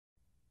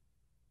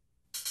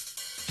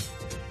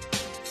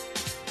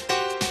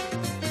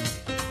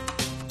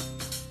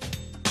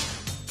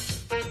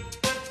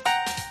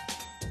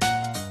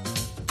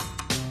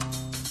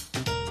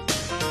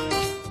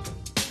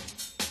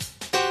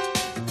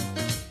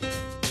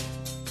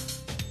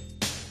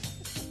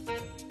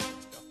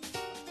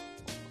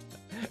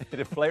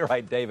The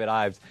playwright David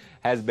Ives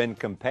has been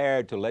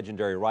compared to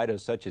legendary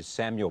writers such as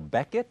Samuel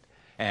Beckett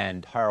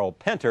and Harold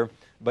Pinter,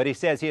 but he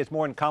says he has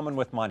more in common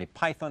with Monty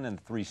Python and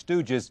the Three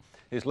Stooges.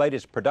 His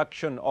latest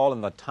production, All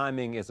in the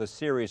Timing, is a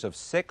series of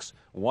 6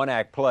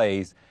 one-act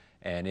plays,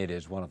 and it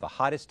is one of the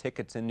hottest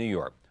tickets in New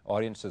York.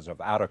 Audiences are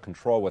out of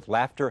control with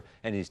laughter,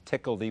 and he's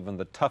tickled even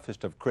the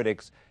toughest of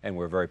critics, and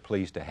we're very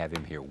pleased to have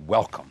him here.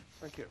 Welcome.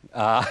 Thank you.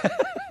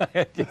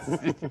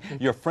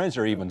 Your friends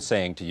are even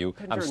saying to you,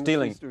 I'm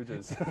stealing...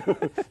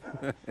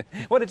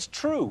 Well, it's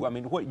true. I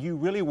mean, what you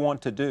really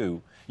want to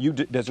do,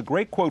 there's a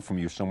great quote from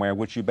you somewhere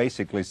which you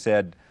basically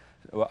said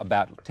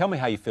about, tell me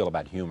how you feel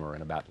about humor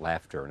and about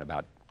laughter and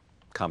about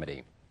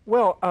comedy.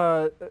 Well,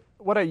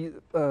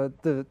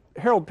 the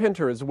Harold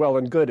Pinter is well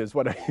and good is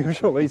what I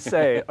usually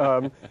say.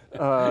 But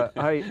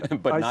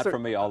not for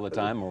me all the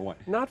time, or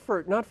what? Not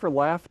for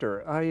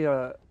laughter.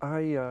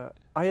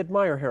 I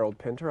admire Harold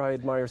Pinter. I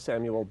admire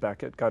Samuel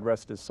Beckett, God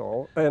rest his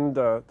soul, and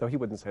though he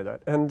wouldn't say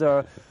that. And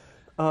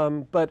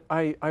but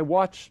I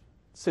watch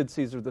Sid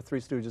Caesar, the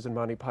Three Stooges, and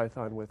Monty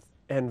Python with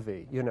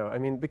envy. You know, I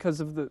mean, because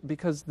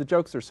the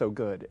jokes are so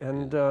good,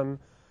 and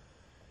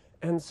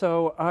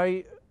so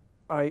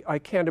I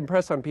can't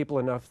impress on people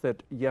enough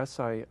that, yes,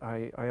 I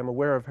am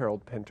aware of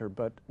Harold Pinter,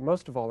 but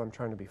most of all, I'm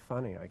trying to be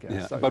funny, I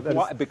guess. Yeah. But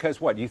why,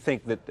 because what? You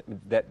think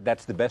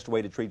that's the best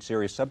way to treat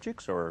serious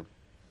subjects, or?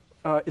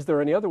 Is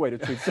there any other way to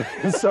treat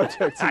serious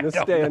subjects in this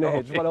day and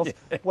age?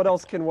 What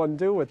else can one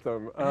do with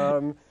them?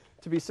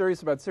 To be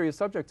serious about serious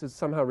subjects is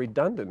somehow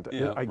redundant,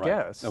 I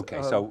guess.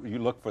 Okay, so you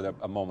look for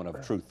a moment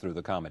of truth through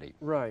the comedy.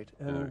 Right,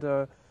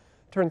 and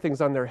turn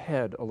things on their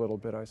head a little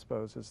bit, I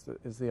suppose,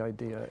 is the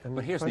idea. And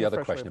but here's the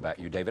other question about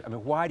you, David. I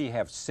mean, why do you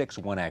have 6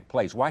 one-act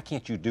plays? Why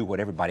can't you do what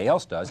everybody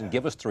else does and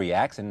give us 3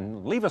 acts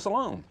and leave us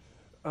alone?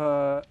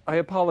 I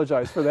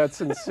apologize for that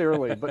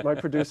sincerely, but my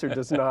producer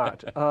does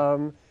not.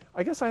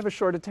 I guess I have a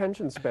short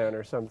attention span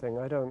or something.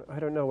 I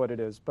don't know what it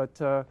is,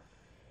 but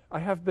I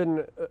have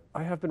been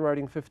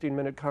writing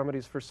 15-minute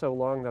comedies for so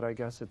long that I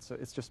guess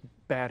it's just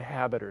bad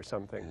habit or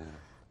something.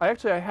 Yeah.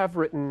 I have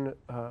written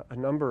a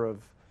number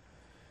of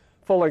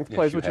full-length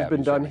plays which have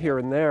been done here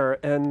and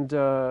there, and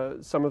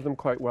some of them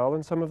quite well,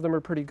 and some of them are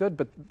pretty good,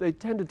 but they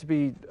tended to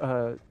be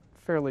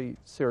fairly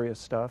serious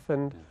stuff.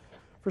 And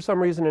for some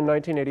reason in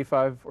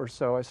 1985 or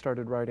so, I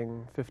started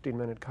writing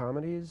 15-minute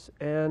comedies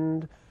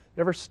and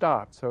never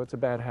stopped, so it's a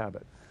bad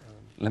habit.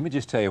 Let me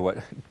just tell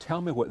you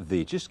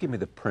just give me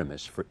the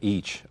premise for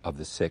each of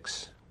the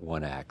 6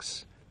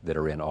 one-acts that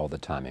are in All the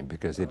Timing,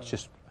 because it's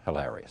just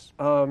hilarious.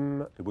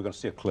 We're going to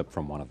see a clip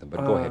from one of them,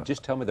 but go ahead.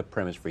 Just tell me the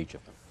premise for each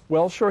of them.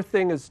 Well, Sure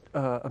Thing is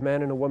a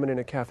man and a woman in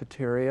a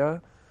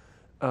cafeteria.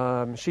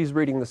 She's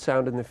reading The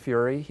Sound and the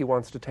Fury. He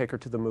wants to take her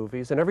to the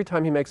movies. And every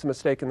time he makes a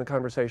mistake in the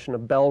conversation, a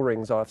bell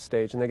rings off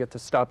stage, and they get to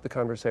stop the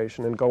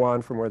conversation and go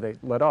on from where they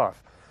let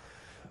off.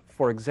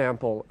 For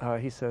example,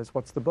 he says,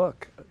 "What's the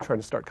book?" Trying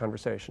to start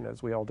conversation,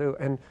 as we all do.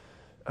 And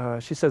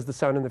she says, "The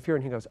Sound and the Fury."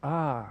 And he goes,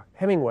 "Ah,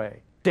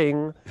 Hemingway."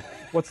 Ding.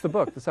 "What's the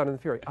book?" "The Sound and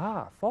the Fury."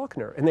 "Ah,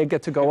 Faulkner." And they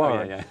get to go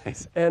on.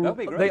 And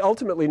they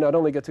ultimately not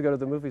only get to go to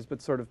the movies,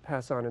 but sort of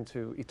pass on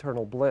into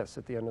eternal bliss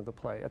at the end of the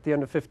play, at the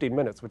end of 15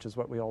 minutes, which is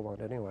what we all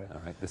want anyway.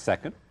 All right. The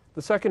second?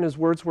 The second is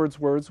Words, Words,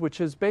 Words,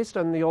 which is based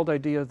on the old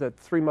idea that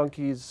 3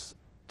 monkeys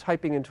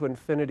typing into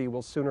infinity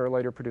will sooner or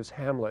later produce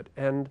Hamlet.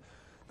 And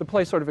the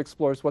play sort of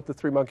explores what the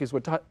 3 monkeys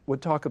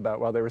would talk about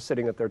while they were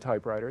sitting at their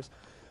typewriters,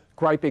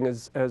 griping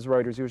as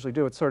writers usually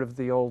do. It's sort of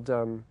the old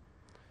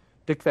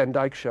Dick Van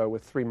Dyke Show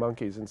with 3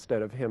 monkeys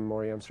instead of him,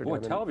 Maury Amsterdam.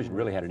 Boy, television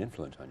really had an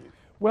influence on you.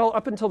 Well,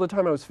 up until the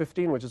time I was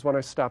 15, which is when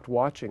I stopped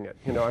watching it.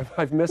 You know,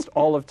 I've missed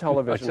all of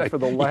television for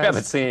the last... You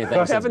haven't seen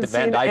anything since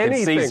Van Dyke and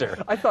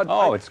Caesar. I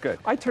thought, it's good.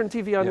 I turned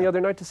TV on the other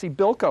night to see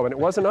Bilko, and it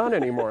wasn't on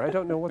anymore. I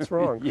don't know what's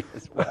wrong.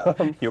 Yes, well,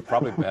 you're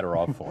probably better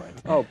off for it.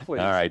 Oh, please.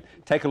 All right,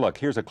 take a look.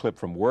 Here's a clip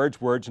from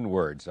Words, Words, and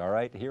Words. All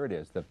right, here it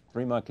is, the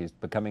 3 monkeys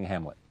becoming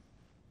Hamlet.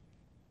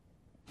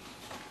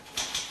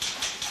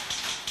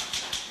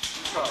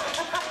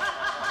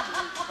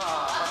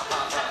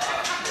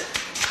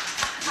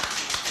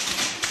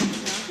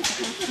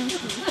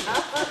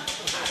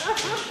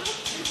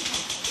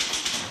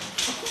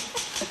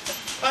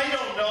 I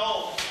don't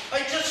know. I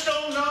just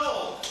don't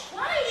know.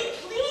 Quiet,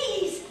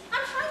 please.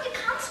 I'm trying to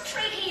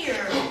concentrate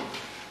here.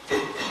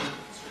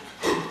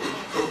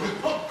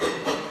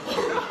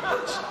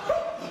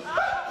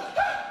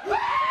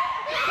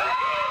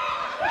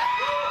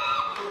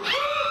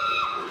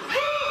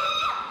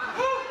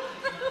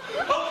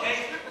 Okay.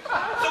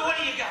 So what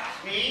do you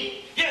got?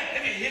 Me? Yeah,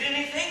 have you hit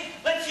anything?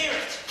 Let's hear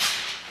it.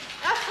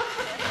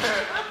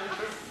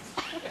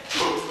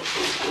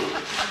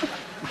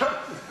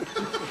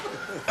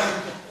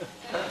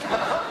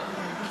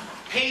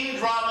 Pain,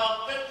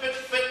 drama,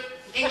 fit,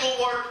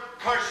 Engelwart,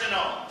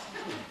 carcinoma.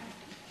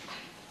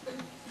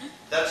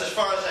 That's as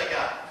far as I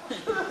got.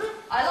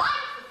 I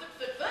like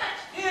the fit.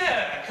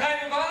 Yeah,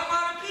 kind of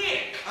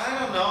onomatopoeic. I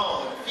don't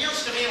know. It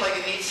feels to me like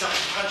it needs some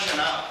punching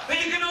up. But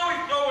you can always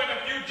throw in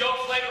a few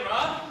jokes later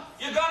on.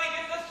 You gotta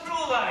get the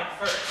through line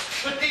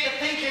first. But do you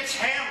think it's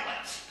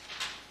Hamlet?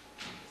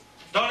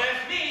 Don't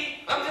ask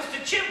me. I'm just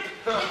a chimp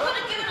They could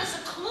have given us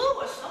a clue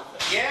or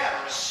something.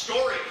 Yeah, or a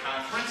story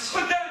conference.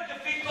 But that would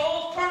defeat the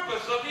whole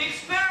purpose of the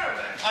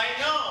experiment. I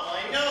know.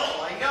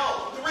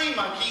 3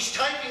 monkeys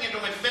typing into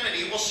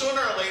infinity will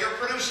sooner or later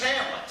produce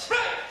Hamlet. Right.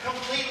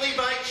 Completely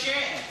by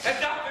chance. And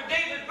Dr.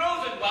 David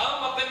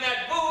Rosenbaum up in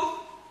that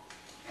booth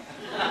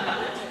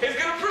is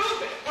going to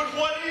prove it. But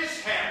what is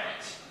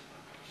Hamlet?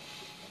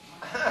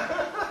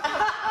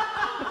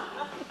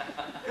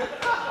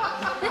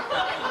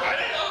 I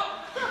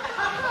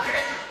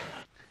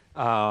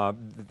don't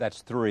know.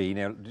 That's 3.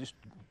 Now, just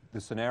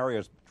the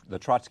scenarios, the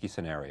Trotsky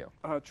scenario.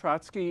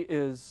 Trotsky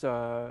is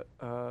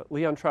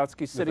Leon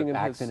Trotsky sitting an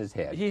axe in his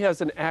head. He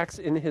has an axe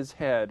in his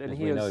head, and As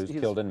we know, he was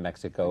killed in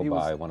Mexico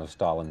by one of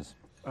Stalin's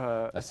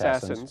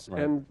assassins.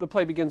 Right. And the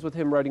play begins with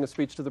him writing a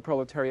speech to the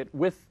proletariat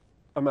with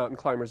a mountain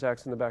climber's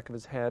axe in the back of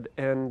his head,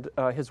 and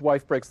his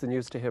wife breaks the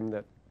news to him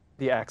that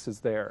the axe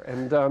is there,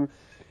 and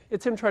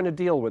it's him trying to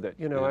deal with it,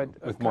 you know.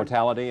 With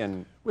mortality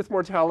and... With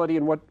mortality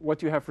and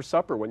what you have for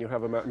supper when you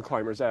have a mountain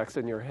climber's axe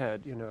in your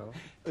head, you know.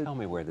 Tell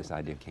me where this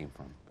idea came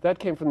from. That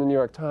came from the New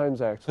York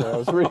Times, actually. I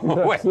was reading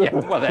that.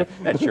 Well,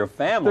 that's your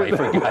family,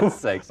 for God's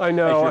sakes. I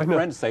know. As your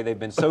friends say, they've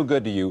been so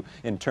good to you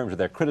in terms of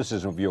their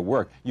criticism of your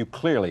work. You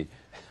clearly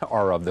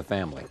are of the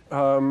family.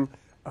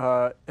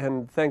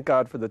 And thank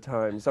God for the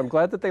Times. I'm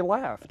glad that they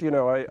laughed. You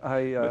know,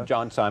 But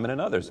John Simon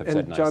and others have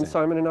said nice John things.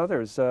 Simon and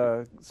others.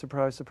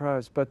 Surprise,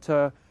 surprise. But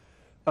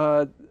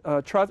I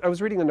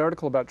was reading an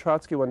article about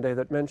Trotsky one day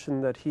that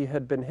mentioned that he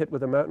had been hit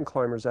with a mountain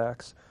climber's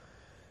axe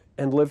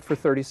and lived for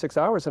 36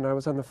 hours. And I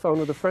was on the phone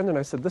with a friend, and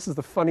I said, "This is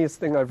the funniest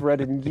thing I've read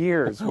in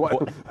years.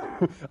 What?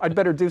 I'd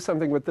better do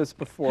something with this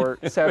before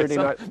Saturday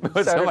Night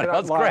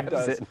Live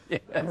does.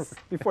 Yes.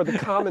 Before the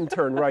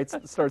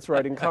Comintern starts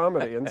writing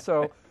comedy." And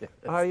so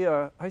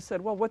I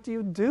said, "Well, what do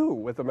you do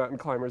with a mountain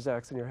climber's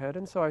axe in your head?"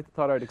 And so I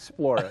thought I'd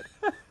explore it.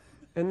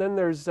 And then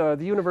there's the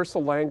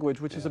universal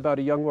language, which is about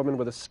a young woman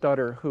with a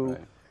stutter who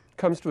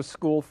comes to a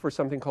school for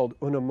something called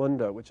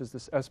Unamunda, which is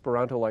this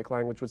Esperanto-like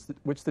language,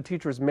 which the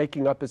teacher is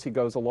making up as he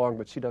goes along,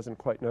 but she doesn't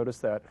quite notice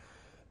that.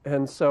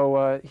 And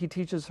so he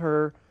teaches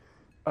her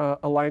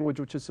a language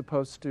which is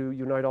supposed to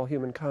unite all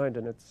humankind,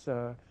 and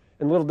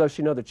and little does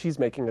she know that she's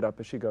making it up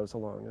as she goes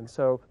along. And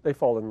so they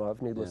fall in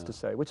love, needless to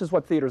say, which is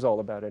what theater's all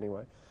about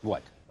anyway.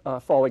 What?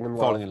 Falling in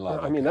love. Falling in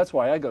love. I mean, that's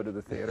why I go to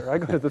the theater. I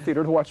go to the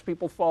theater to watch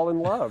people fall in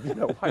love. You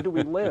know, why do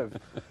we live?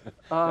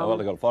 Well,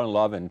 to go fall in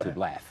love and to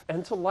laugh.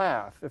 And to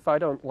laugh. If I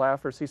don't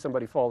laugh or see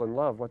somebody fall in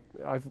love,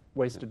 I've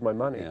wasted my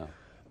money. Yeah.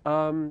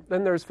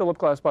 Then there's Philip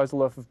Glass Buys a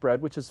Loaf of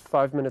Bread, which is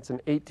 5 minutes and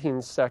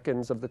 18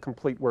 seconds of the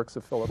complete works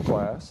of Philip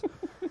Glass.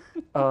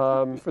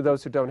 For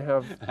those who don't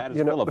have, How does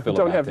you know, Philip who feel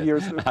don't about have this?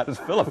 years. How does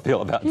Philip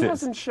feel about He this?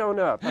 hasn't shown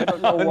up. I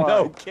don't know why.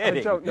 No kidding.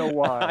 I don't know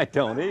why. I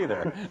don't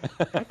either.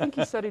 I think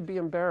he said he'd be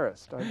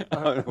embarrassed.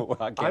 Well,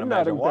 I can't I'm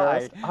not imagine why.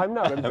 embarrassed. I'm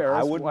not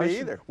embarrassed. I wouldn't be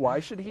either.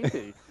 Why should he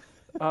be?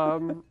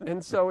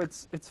 And so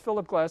it's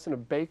Philip Glass in a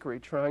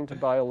bakery trying to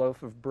buy a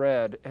loaf of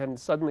bread, and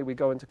suddenly we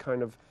go into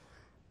kind of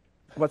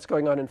what's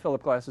going on in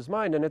Philip Glass's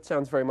mind, and it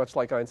sounds very much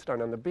like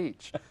Einstein on the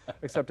beach,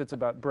 except it's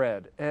about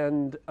bread.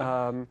 And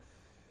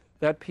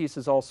that piece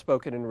is all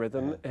spoken in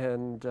rhythm,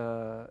 and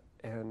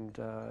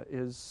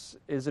is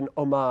an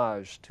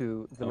homage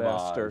to the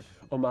master.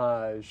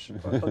 Homage,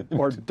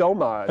 or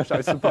domage,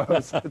 I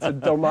suppose. It's a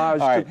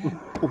domage. All right.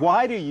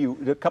 Why do you?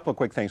 A couple of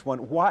quick things.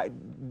 One, why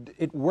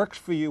it works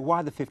for you?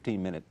 Why the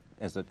 15-minute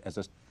as a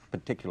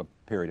particular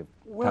period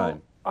of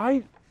time?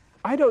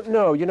 I don't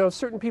know. You know,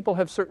 certain people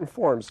have certain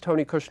forms.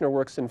 Tony Kushner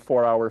works in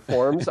 4-hour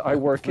forms. I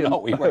work in...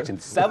 No, he works in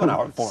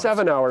 7-hour forms.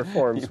 7-hour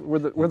forms. We're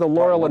the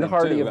Laurel and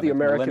Hardy of the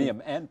American...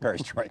 Millennium and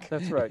Perestroika.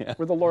 That's right. Yeah.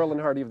 We're the Laurel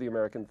and Hardy of the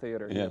American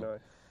theater, Yeah. you know.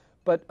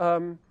 But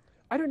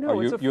I don't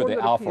know. It's a you're form the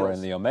that alpha appeals.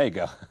 and the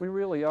omega. We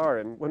really are,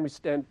 and when we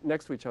stand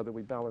next to each other,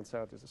 we balance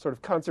out. There's a sort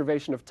of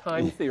conservation of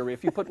time theory.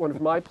 If you put one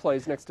of my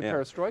plays next to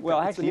Perestroika...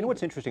 Well, it's actually, you know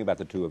what's interesting about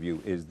the two of you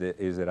is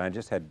that I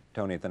just had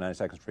Tony at the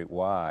 92nd Street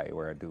Y,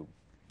 where I do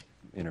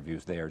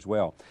interviews there as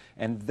well.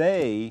 And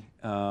they,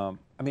 I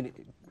mean,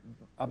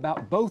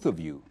 about both of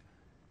you,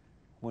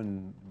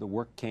 when the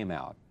work came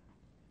out,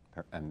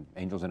 and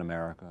Angels in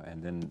America,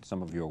 and then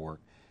some of your work,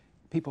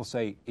 people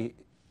say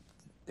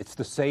it's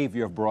the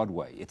savior of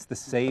Broadway. It's the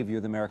savior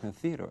of the American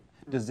theater.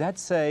 Does that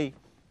say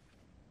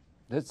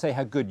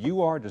how good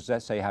you are? Does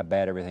that say how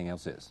bad everything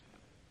else is?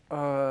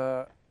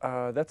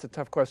 That's a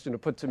tough question to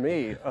put to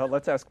me.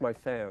 Let's ask my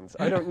fans.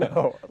 I don't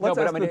know. Let's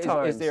but ask I mean, the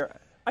Times. is there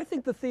I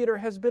think the theater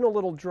has been a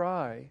little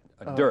dry.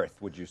 a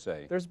dearth, would you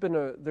say? There's been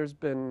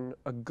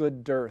a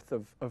good dearth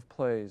of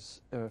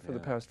plays for the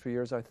past few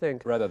years, I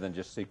think. Rather than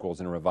just sequels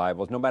and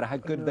revivals, no matter how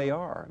good they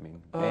are. I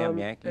mean, Damn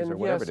Yankees and or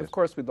whatever yes, it is. of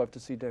course, we'd love to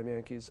see Damn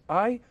Yankees.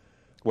 Well,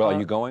 are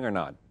you going or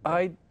not?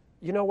 I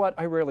You know what?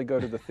 I rarely go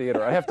to the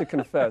theater. I have to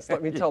confess.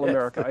 Let me tell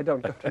America, I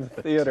don't go to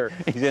the theater.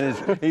 He's in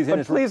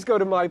his. Please go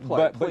to my play.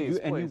 But Please,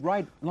 and you please.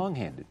 write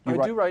longhand.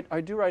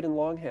 I do write in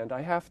longhand.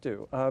 I have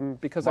to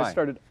because Why?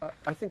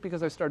 I think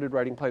because I started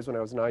writing plays when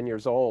I was 9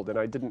 years old, and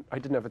I didn't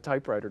have a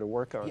typewriter to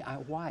work on. Yeah,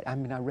 why? I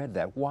mean, I read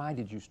that. Why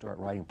did you start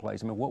writing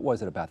plays? I mean, what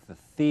was it about the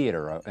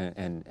theater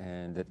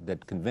and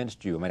that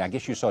convinced you? I mean, I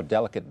guess you saw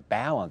Delicate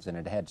Balance, and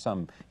it had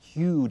some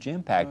huge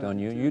impact on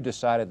you. You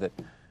decided that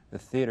the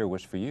theater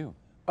was for you.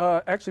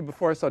 Actually,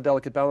 before I saw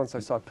Delicate Balance, I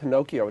saw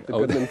Pinocchio at the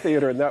Goodman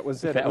Theater, and that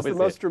was it. It was the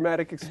most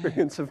dramatic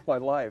experience of my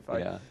life.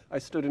 I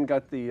stood and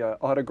got the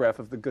autograph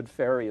of the Good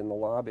Fairy in the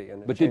lobby.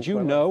 And but did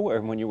you know,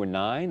 when you were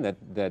 9,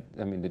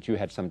 that you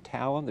had some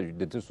talent,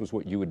 that this was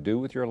what you would do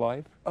with your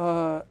life?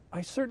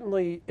 It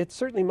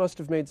certainly must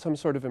have made some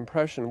sort of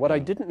impression. What I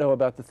didn't know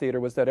about the theater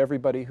was that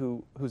everybody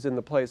who's in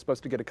the play is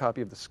supposed to get a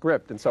copy of the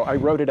script, and so I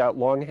wrote it out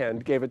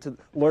longhand,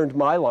 learned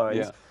my lines.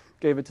 Yeah.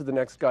 Gave it to the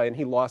next guy, and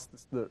he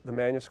lost the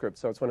manuscript,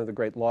 so it's one of the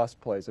great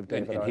lost plays of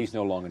David And Ives. he's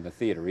no longer in the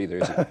theater either,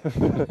 is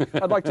he?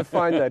 I'd like to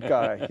find that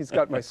guy. He's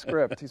got my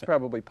script. He's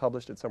probably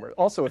published it somewhere.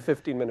 Also a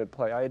 15-minute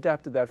play. I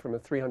adapted that from a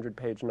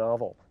 300-page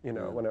novel,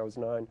 when I was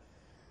 9.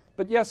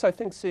 But yes, I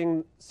think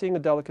seeing A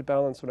Delicate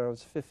Balance when I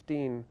was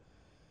 15,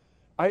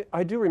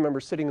 I do remember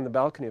sitting in the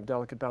balcony of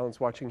Delicate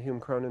Balance watching Hume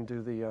Cronyn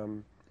do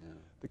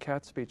the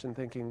cat speech and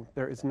thinking,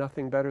 there is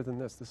nothing better than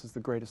this. This is the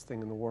greatest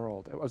thing in the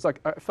world.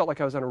 I felt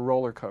like I was on a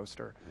roller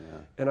coaster. Yeah.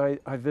 And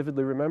I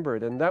vividly remember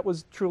it. And that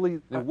was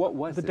truly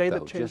the day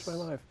that changed my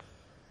life.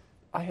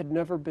 I had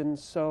never been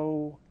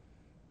so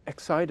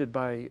excited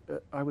by,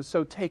 I was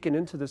so taken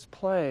into this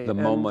play. The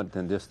moment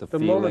and just the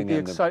feeling. The moment, the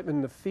excitement,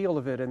 and the feel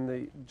of it,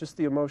 and just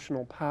the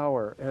emotional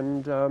power.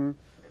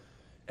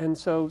 And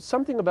so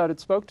something about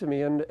it spoke to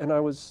me, and I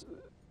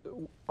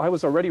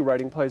was already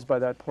writing plays by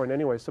that point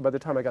anyway, so by the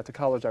time I got to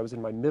college, I was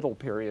in my middle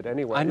period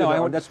anyway. I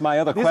know, that's my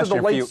other question These are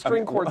the for you. late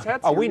string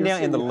quartets. Are we now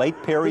in the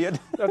late period?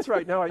 That's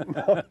right. Now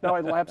I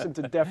lapse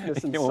into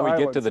deafness and silence. When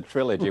we get to the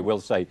trilogy, we'll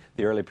say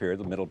the early period,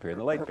 the middle period,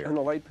 and the late period. And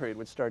the late period,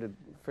 which started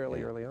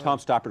fairly early on. Tom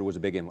Stoppard was a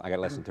big I got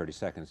less than 30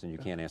 seconds, and you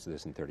can't answer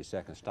this in 30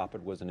 seconds.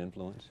 Stoppard was an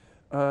influence?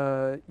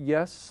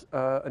 Yes.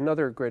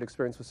 Another great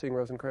experience was seeing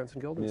Rosencrantz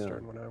and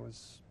Guildenstern when I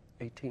was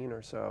 18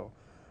 or so.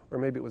 Or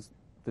maybe it was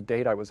the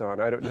date I was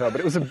on, I don't know, but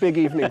it was a big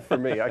evening for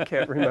me. I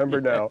can't remember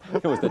now.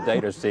 It was the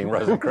date of seeing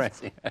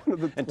Rosencrantz.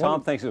 And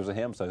Tom thinks it was a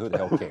him, so who the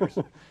hell cares?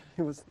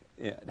 It was.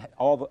 Yeah,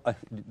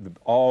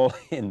 all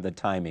in the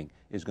timing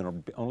is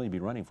going to only be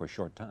running for a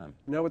short time.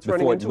 No, it's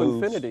running into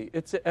infinity.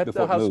 It's at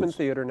the Houseman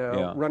Theater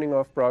now, running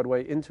off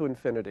Broadway into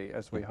infinity,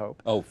 as we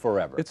hope. Oh,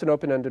 forever. It's an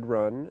open-ended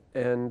run,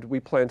 and we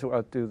plan to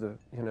outdo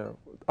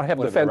I have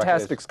the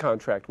Fantastics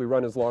contract. We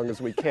run as long as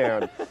we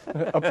can,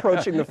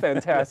 approaching the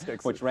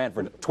Fantastics. Which ran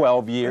for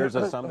 12 years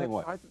or something?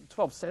 What?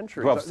 12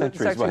 centuries. 12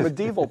 centuries. It's actually a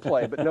medieval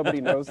play, but nobody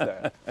knows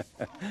that.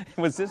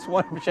 Was this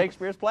one of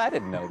Shakespeare's play? I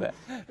didn't know that.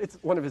 It's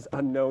one of his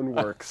unknown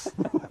works.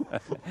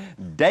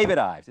 David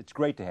Ives, it's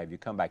great to have you.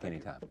 Come back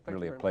anytime.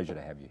 Really a pleasure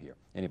to have you here.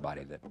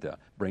 Anybody that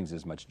brings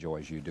as much joy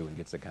as you do and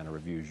gets the kind of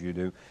reviews you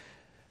do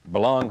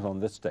belongs on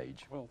this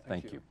stage. Well,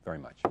 thank you very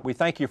much. We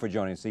thank you for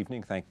joining us this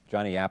evening. Thank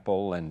Johnny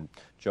Apple and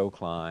Joe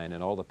Klein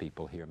and all the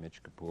people here,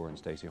 Mitch Kapoor and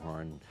Stacey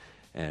Horn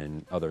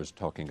and others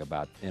talking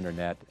about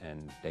internet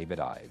and David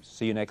Ives.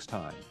 See you next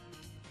time.